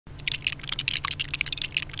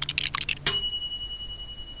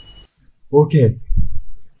Okay.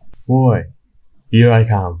 Boy, here I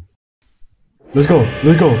come. Let's go,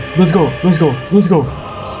 let's go, let's go, let's go, let's go.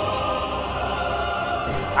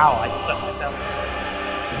 Ow, I stuck myself.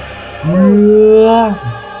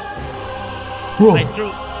 Bro, I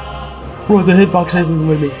threw. bro, the hitbox isn't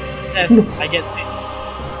with me. Yes, No. I get it.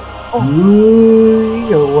 Oh,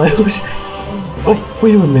 oh,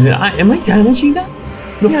 wait a minute. Am I damaging that?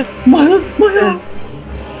 No. Yes. My arm.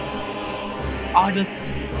 Oh, just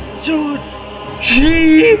shoot.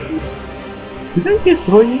 Shit. Did I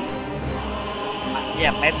destroy you?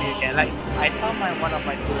 Yeah, maybe you can. Like, I saw one of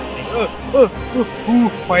my students saying,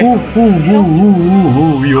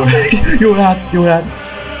 You're at.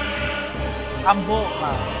 I'm bold. I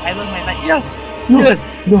lost my knife. Yes. No, Yes.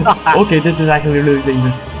 no. Okay, this is actually really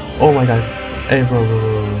dangerous. Oh my god. Hey, bro.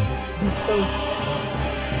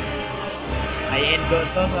 I ain't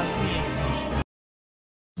got those on me.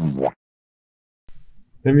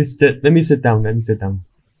 Let me sit down.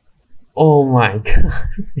 Oh my god.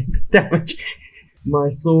 Damage.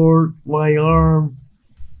 My sword, my arm.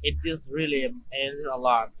 It feels really a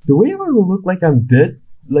lot. The way I look like I'm dead,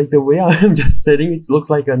 like the way I'm just sitting, it looks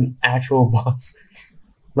like an actual boss.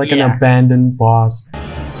 Like an abandoned boss.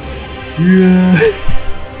 Yeah.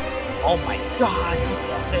 Oh my god.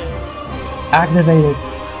 Activated.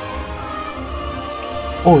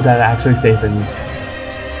 Oh, that actually saved me.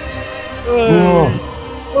 Whoa.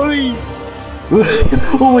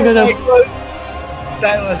 Oh my god.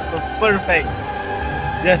 That was perfect.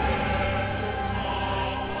 Yes.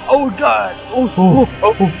 Oh god. Oh.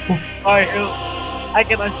 I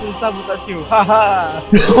cannot shoot sabotage you. Haha.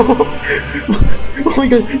 Oh my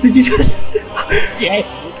god. Did you just? Yes.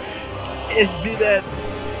 It's be that.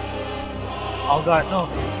 Oh god, no.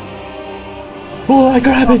 Oh, I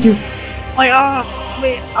grabbed you. My arm.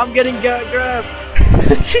 Wait, I'm getting grabbed.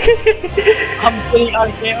 I'm getting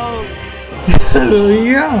RKO.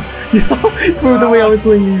 Yeah. For the way I was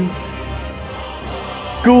swinging you.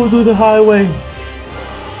 Go to the highway.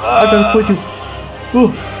 I can put you.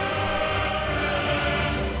 Oh.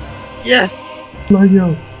 Yes.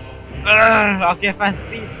 Mario. Okay, fast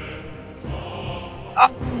speed.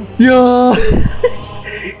 Yes.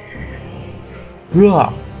 Yeah.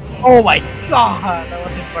 Oh my god, that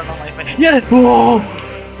was in front of my face. Yes. Oh,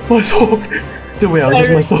 my sword. The way I was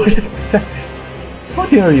just my sword. How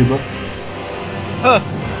dare you, bro?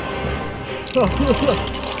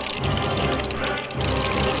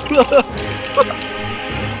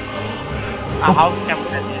 How can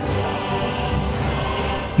that is?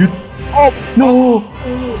 You. Oh No.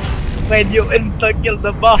 when you enter kill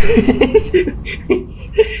the boss.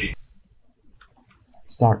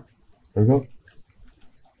 Start. There we go.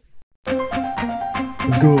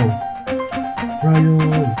 Let's go. Ryan.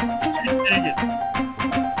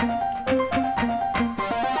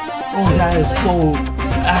 Oh, that is so.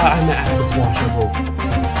 I'm an ass washable.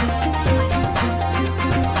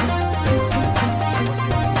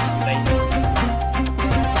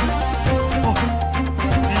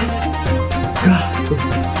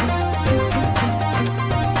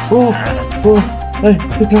 Oh, hey,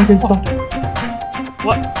 the dragon stopped.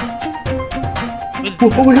 What? Oh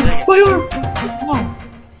my god, my arm!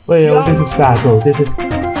 Wait, oh, this is bad, bro. This is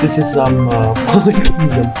Fallen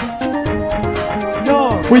Kingdom. No.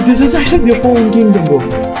 Wait, this is actually a Fallen Kingdom, bro.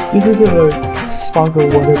 This is a sparkle,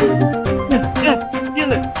 whatever it is. Yes,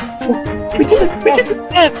 kill it. We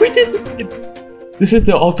did it. This is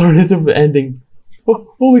the alternative ending.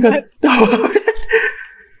 Oh my god.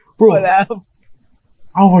 Bro,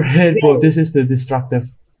 our head, bro. This is the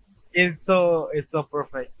destructive. It's so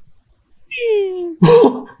perfect.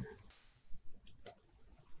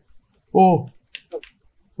 Oh.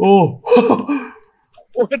 What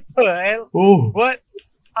the hell? Oh. What?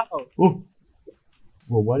 How? Oh.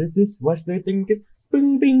 Well, what is this? What's the thing?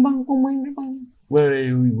 Bing, bing, bang, bang, bang. Where are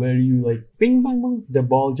you like bing, bang, bang? The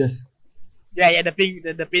ball just. Yeah, the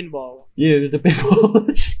pinball. Yeah, the pinball.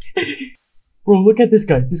 Bro, look at this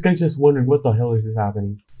guy. This guy's just wondering what the hell is this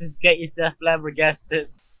happening. This guy is just flabbergasted.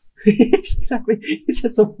 Exactly. It's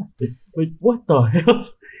just so funny. Like, what the hell?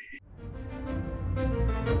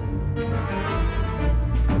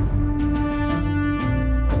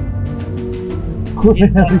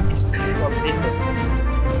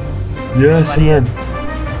 Yes, man.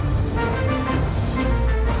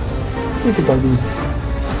 Think about this.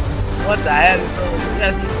 What the hell?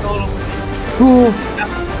 Yes, it's so long. Oh.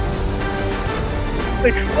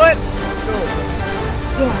 Wait, what?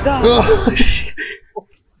 No.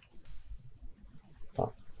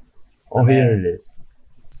 Oh, here it is.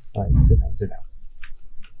 Alright, sit down.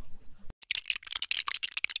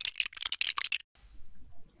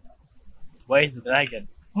 Where is the dragon?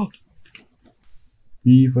 Oh.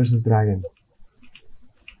 Bee versus dragon.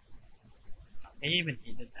 I even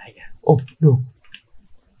eat the tiger. Oh no.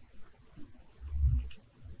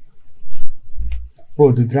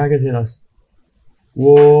 Bro, the dragon hit us.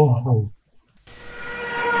 Whoa.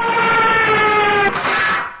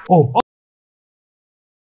 Oh.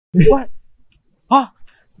 What? Huh?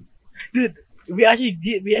 Dude, we actually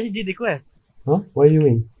did the quest. Huh? What do you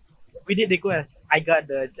mean? We did the quest. I got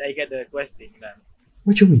the quest thing done.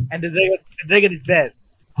 What you mean? And the dragon is dead.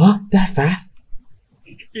 Huh? That fast?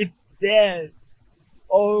 It's dead.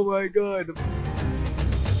 Oh my god.